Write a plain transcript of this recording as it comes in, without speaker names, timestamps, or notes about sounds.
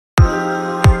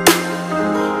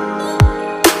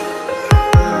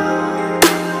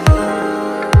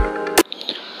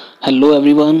Hello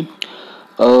everyone.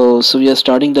 So we are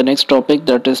starting the next topic,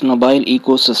 that is mobile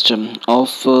ecosystem of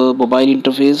mobile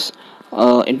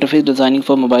interface designing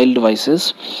for mobile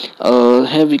devices.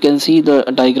 Here we can see the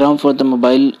diagram for the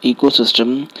mobile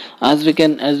ecosystem. As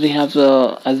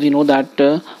we know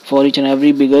that for each and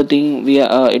every bigger thing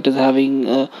it is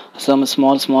having some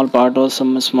small part or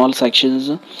some small sections.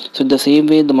 So in the same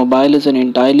way, the mobile is an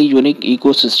entirely unique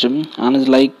ecosystem and is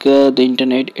like the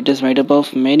internet. It is made up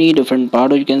of many different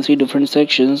parts, or you can see different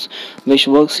sections which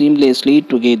work seamlessly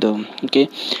together. Okay,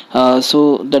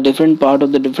 so the different part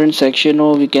of the different section,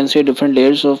 or we can say different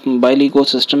layers of mobile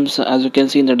ecosystems, as you can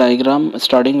see in the diagram,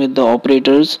 starting with the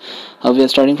operators. We are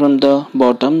starting from the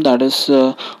bottom, that is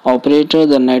operator,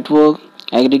 the network,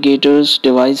 aggregators,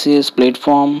 devices,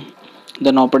 platform,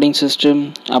 then operating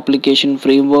system, application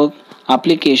framework,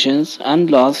 applications, and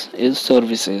last is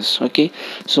services. Okay,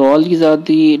 so all these are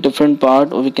the different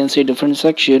part, or we can say different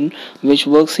section, which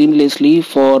work seamlessly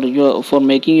for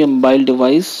making your mobile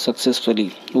device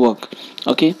successfully work.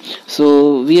 Okay,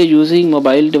 so we are using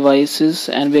mobile devices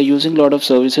and we are using a lot of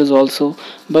services also,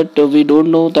 but we don't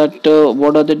know that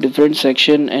what are the different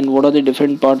section and what are the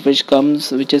different part which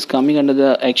is coming under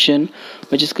the action,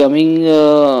 which is coming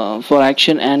for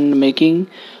action and making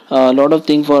a lot of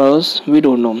things for us, we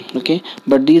don't know. Okay,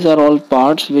 but these are all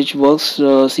parts which works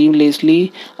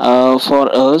seamlessly for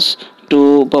us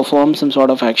to perform some sort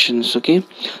of actions. Okay,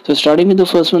 so starting with the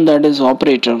first one, that is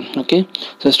operator. Okay,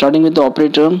 so starting with the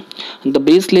operator, the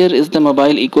base layer is the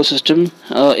mobile ecosystem.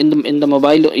 In the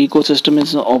mobile ecosystem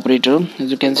is the operator.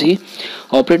 As you can see,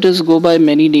 operators go by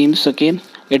many names. Okay,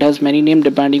 it has many names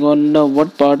depending on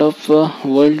what part of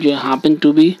world you happen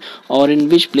to be, or in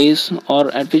which place,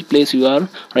 or at which place you are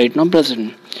right now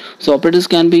present. So operators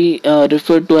can be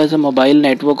referred to as a mobile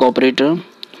network operator,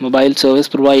 mobile service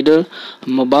provider,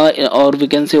 mobile, or we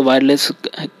can say wireless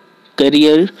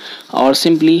carrier, or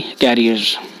simply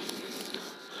carriers.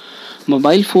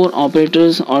 Mobile phone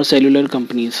operators or cellular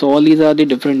companies. So all these are the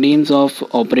different names of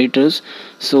operators.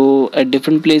 So at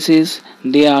different places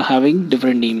they are having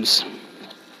different names.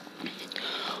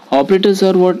 Operators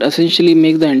are what essentially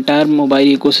make the entire mobile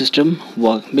ecosystem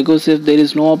work, because if there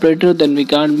is no operator, then we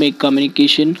can't make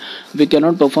communication, we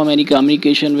cannot perform any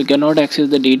communication, we cannot access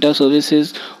the data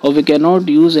services, or we cannot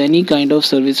use any kind of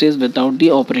services without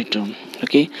the operator.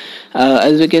 Okay,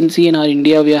 as we can see in our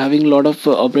India, we are having a lot of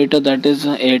operator, that is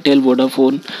Airtel,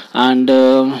 Vodafone,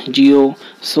 and Geo.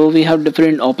 So we have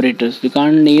different operators, we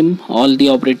can't name all the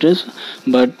operators,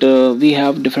 but we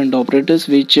have different operators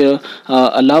which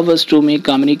allow us to make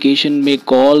communication, make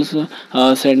calls,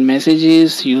 send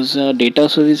messages, use data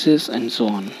services, and so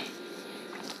on.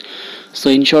 So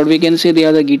in short, we can say they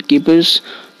are the gatekeepers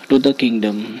to the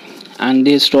kingdom, and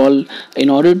they install, in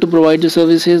order to provide the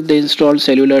services, they install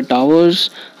cellular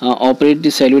towers, operate the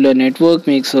cellular network,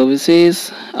 make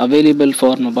services available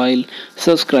for mobile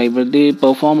subscriber. They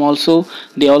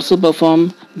also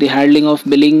perform the handling of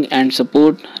billing and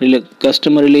support,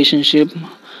 customer relationship,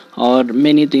 or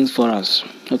many things for us.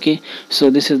 Okay, so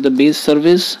this is the base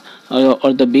service,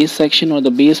 or the base section, or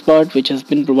the base part, which has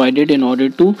been provided in order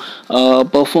to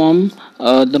perform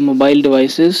the mobile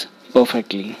devices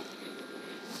perfectly.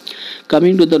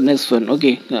 Coming to the next one.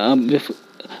 Okay,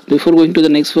 before going to the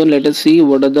next one, let us see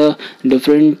what are the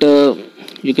different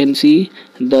you can see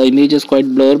the image is quite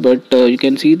blur, but you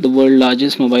can see the world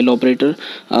largest mobile operator.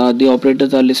 The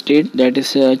operators are listed, that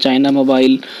is China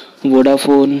Mobile,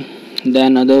 Vodafone,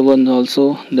 then other ones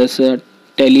also, there's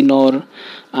Telenor,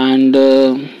 and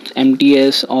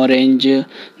MTS, Orange.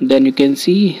 Then you can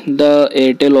see the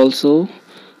Airtel also.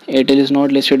 Airtel is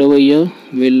not listed over here.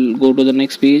 We'll go to the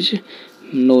next page.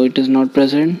 No, it is not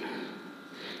present.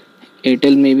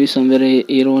 Airtel may be somewhere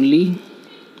here only.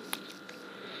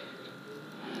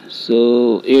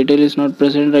 So Airtel is not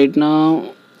present right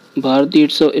now. Bharti,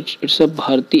 it's a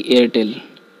Bharti Airtel.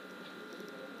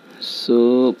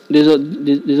 So this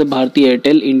is a Bharti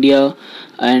Airtel, India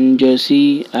and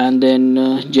Jersey, and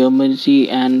then Germany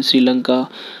and Sri Lanka.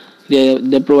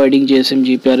 They're providing GSM,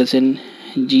 GPRS, and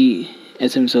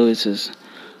GSM services.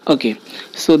 Okay,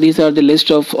 so these are the list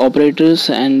of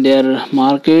operators and their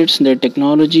markets, their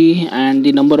technology, and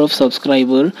the number of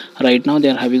subscriber right now they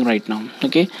are having right now.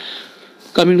 Okay,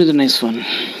 coming to the next one,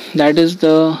 that is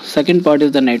the second part,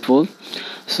 is the network.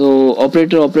 So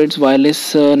operator operates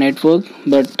wireless network,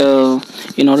 but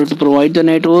in order to provide the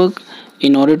network,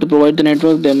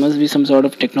 there must be some sort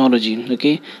of technology.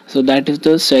 Okay, so that is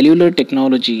the cellular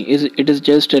technology. It is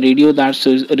just a radio that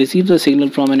receives a signal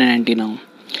from an antenna.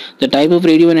 The type of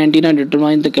radio and antenna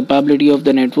determines the capability of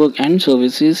the network and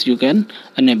services you can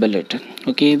enable it.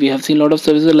 Okay, we have seen a lot of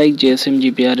services like GSM,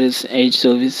 GPRS, Edge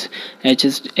service,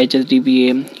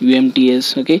 HSDPA,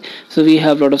 UMTS. Okay, so we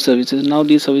have a lot of services. Now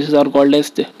these services are called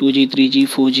as 2G, 3G,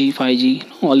 4G,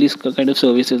 5G. All these kind of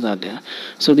services are there.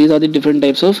 So these are the different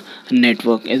types of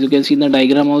network. As you can see in the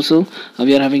diagram also,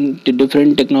 we are having the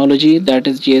different technology, that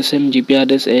is GSM,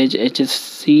 GPRS, Edge,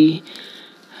 HSC,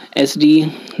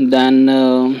 SD, then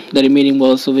the remaining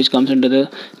also which comes under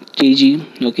the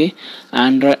 3G. Okay,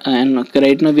 and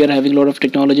right now we are having a lot of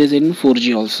technologies in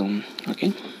 4G also.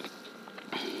 Okay,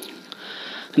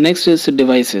 next is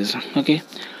devices. Okay,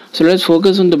 so let's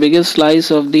focus on the biggest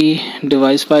slice of the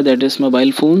device pie, that is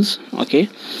mobile phones. Okay,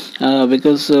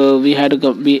 because we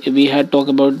had talked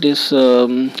about this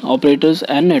operators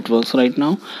and networks right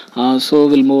now. So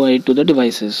we'll move ahead to the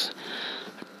devices.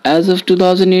 As of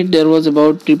 2008, there was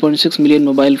about 3.6 million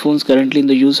mobile phones currently in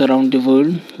the use around the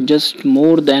world. Just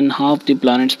more than half the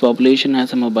planet's population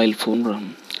has a mobile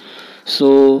phone.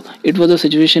 So it was a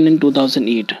situation in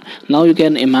 2008. Now you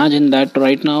can imagine that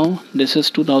right now this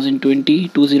is 2020,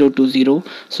 2020.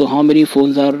 So how many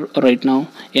phones are right now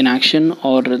in action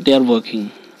or they are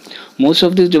working? Most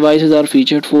of these devices are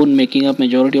featured phone, making up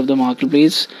majority of the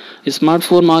marketplace.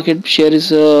 Smartphone market share is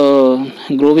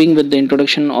growing with the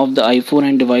introduction of the iPhone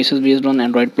and devices based on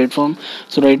Android platform.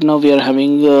 So right now we are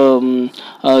having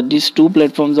these two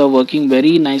platforms are working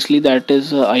very nicely, that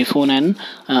is iPhone and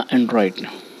Android.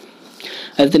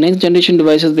 As the next generation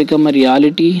devices become a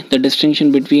reality, the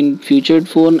distinction between featured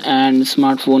phone and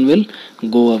smartphone will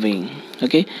go away.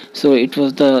 Okay, so it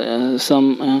was the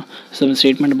some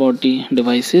statement about the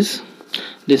devices.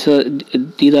 These are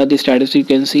the statistics you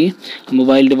can see.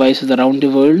 Mobile devices around the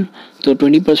world. So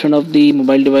 20% of the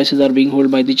mobile devices are being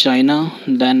held by the China,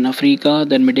 then Africa,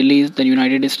 then Middle East, then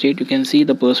United States. You can see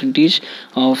the percentage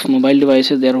of mobile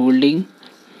devices they are holding.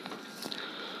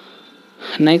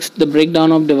 Next, the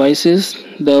breakdown of devices.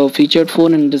 The featured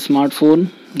phone and the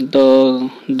smartphone.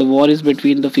 The war is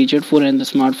between the featured phone and the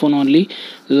smartphone only.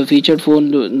 The featured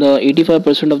phone, the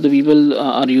 85% of the people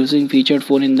are using featured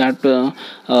phone in that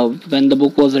when the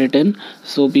book was written.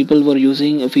 So people were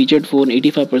using a featured phone.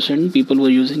 85% people were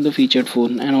using the featured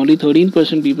phone, and only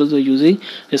 13% people were using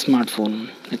a smartphone.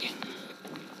 Okay.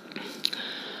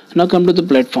 Now come to the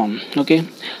platform. Okay,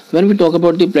 when we talk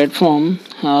about the platform,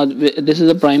 this is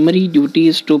the primary duty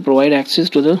is to provide access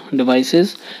to the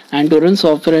devices, and to run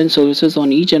software and services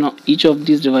on each of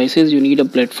these devices you need a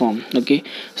platform. Okay,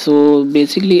 so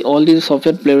basically all these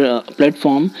software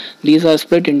platform, these are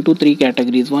split into three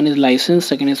categories. One is license,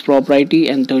 second is proprietary,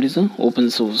 and third is open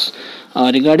source.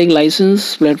 Regarding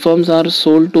license, platforms are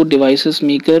sold to devices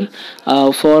maker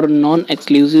for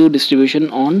non-exclusive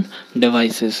distribution on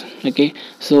devices. Okay,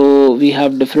 so we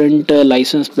have different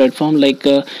license platform like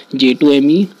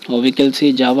J2ME, or we can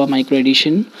say Java Micro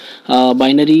Edition,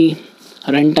 binary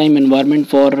runtime environment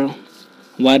for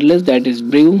wireless, that is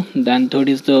Brew. Then third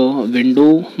is the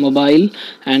Window Mobile,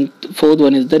 and fourth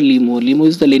one is the Limo. Limo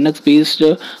is the Linux based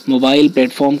mobile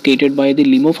platform created by the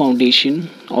Limo Foundation.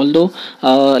 Although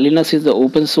Linux is the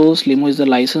open source, Limo is the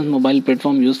licensed mobile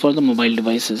platform used for the mobile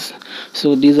devices.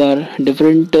 So these are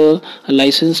different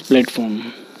licensed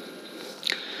platform.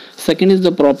 Second is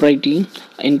the proprietary.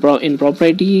 In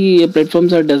proprietary,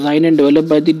 platforms are designed and developed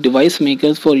by the device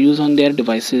makers for use on their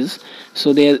devices.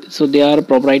 So they are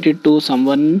proprietary to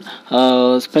someone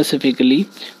specifically.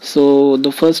 So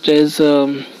the first is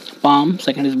Palm,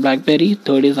 second is BlackBerry,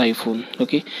 third is iPhone.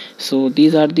 Okay, so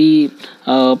these are the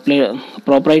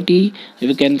proprietary,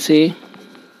 we can say,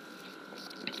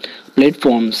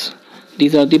 platforms.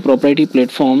 These are the proprietary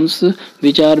platforms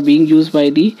which are being used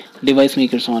by the device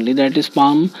makers only. That is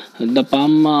Palm. The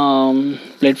Palm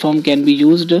platform can be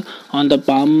used on the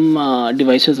Palm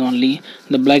devices only.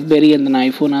 The BlackBerry and the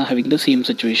iPhone are having the same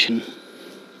situation.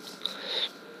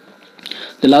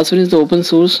 The last one is the open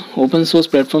source. Open source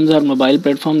platforms are mobile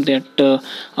platforms that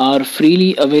are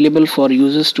freely available for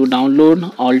users to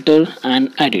download, alter,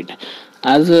 and edit.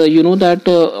 As you know that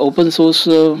open source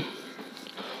code,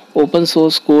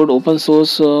 open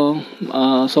source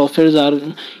softwares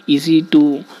are easy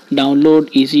to download,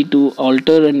 easy to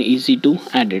alter, and easy to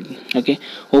edit. Okay,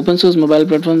 open source mobile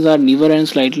platforms are newer and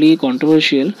slightly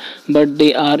controversial, but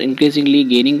they are increasingly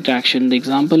gaining traction. The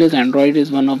example is Android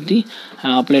is one of the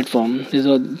platform. This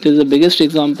is the biggest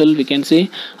example we can say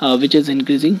which is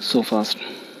increasing so fast.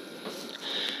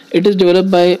 It is developed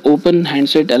by Open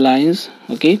Handset Alliance,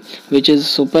 okay, which is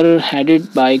super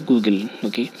headed by Google.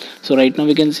 Okay, so right now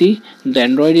we can see the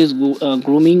Android is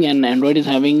grooming, and Android is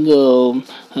having the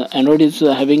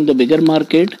bigger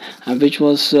market, which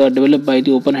was developed by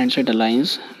the Open Handset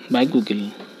Alliance by Google.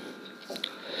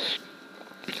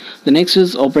 The next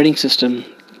is operating system.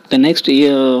 The next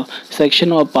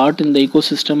section or part in the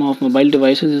ecosystem of mobile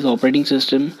devices is operating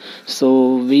system.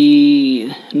 So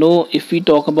we know, if we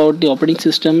talk about the operating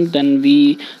system, then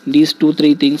we these two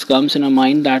three things comes in our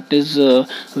mind, that is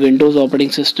Windows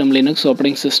operating system, Linux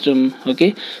operating system.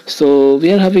 Okay, so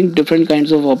we are having different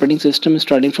kinds of operating systems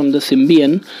starting from the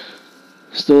Symbian.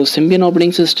 So Symbian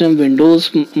operating system,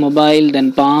 Windows Mobile,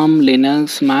 then Palm,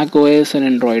 Linux, Mac OS, and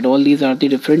Android. All these are the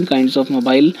different kinds of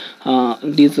mobile,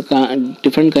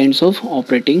 different kinds of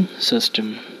operating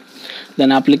system.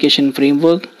 Then application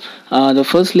framework. The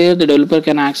first layer the developer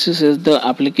can access is the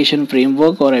application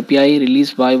framework or API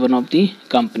released by one of the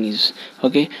companies.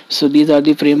 Okay, so these are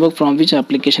the framework from which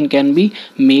application can be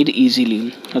made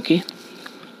easily. Okay.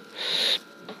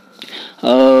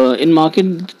 In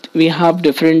market we have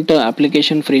different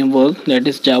application framework, that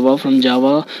is Java. From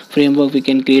Java framework we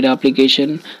can create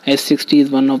application. S60 is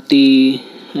one of the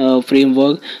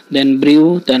framework, then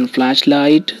Brew, then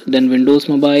Flashlight, then Windows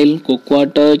Mobile, Cocoa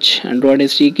Touch, Android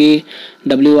SDK,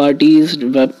 WRTs,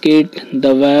 WebKit,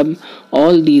 the web.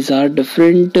 All these are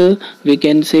different, we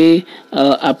can say,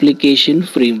 application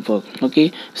framework.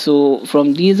 Okay, so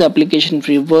from these application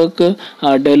framework,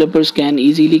 developers can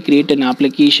easily create an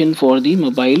application for the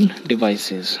mobile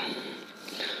devices.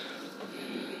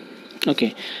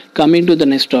 Okay, coming to the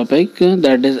next topic,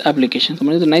 that is application.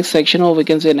 Coming to the next section, or we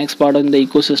can say next part in the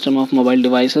ecosystem of mobile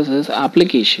devices, is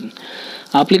application.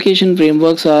 Application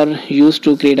frameworks are used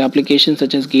to create applications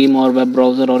such as game or web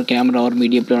browser or camera or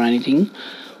media player or anything.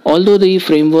 Although the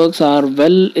frameworks are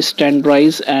well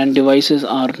standardized and devices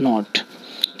are not,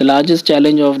 the largest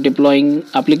challenge of deploying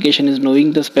application is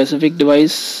knowing the specific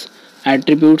device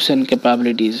attributes and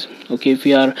capabilities. Okay, if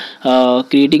we are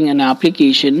creating an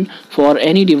application for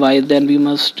any device, then we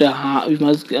must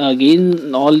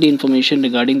gain all the information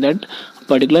regarding that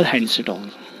particular handset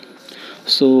on.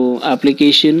 So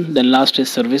application, then last is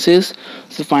services.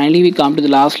 So finally we come to the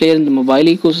last layer in the mobile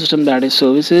ecosystem, that is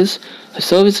services.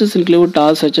 Services include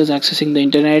tasks such as accessing the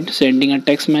internet, sending a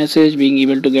text message, being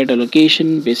able to get a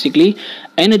location. Basically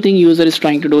anything user is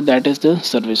trying to do, that is the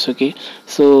service. Okay,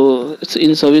 so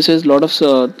in services lot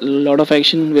of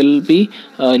action will be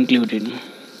included.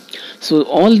 So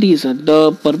all these,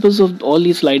 the purpose of all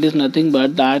these slides is nothing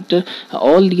but that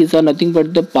all these are nothing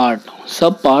but the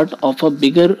sub part of a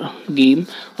bigger game,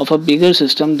 of a bigger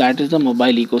system, that is the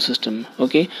mobile ecosystem.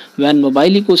 Okay, when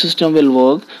mobile ecosystem will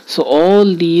work, so all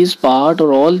these part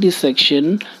or all these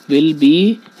section will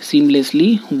be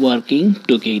seamlessly working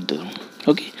together.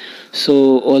 Okay,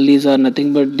 so all these are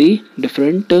nothing but the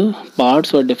different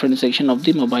parts or different section of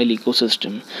the mobile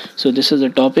ecosystem. So this is a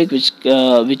topic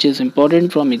which is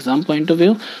important from exam point of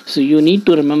view. So you need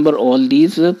to remember all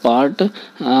these part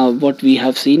what we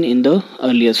have seen in the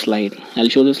earlier slide. I'll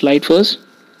show the slide first.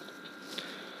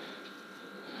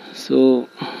 So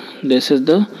this is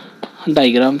the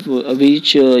diagram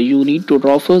which you need to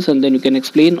draw first, and then you can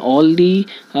explain all the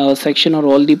section or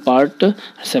all the part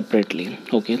separately.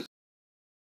 Okay.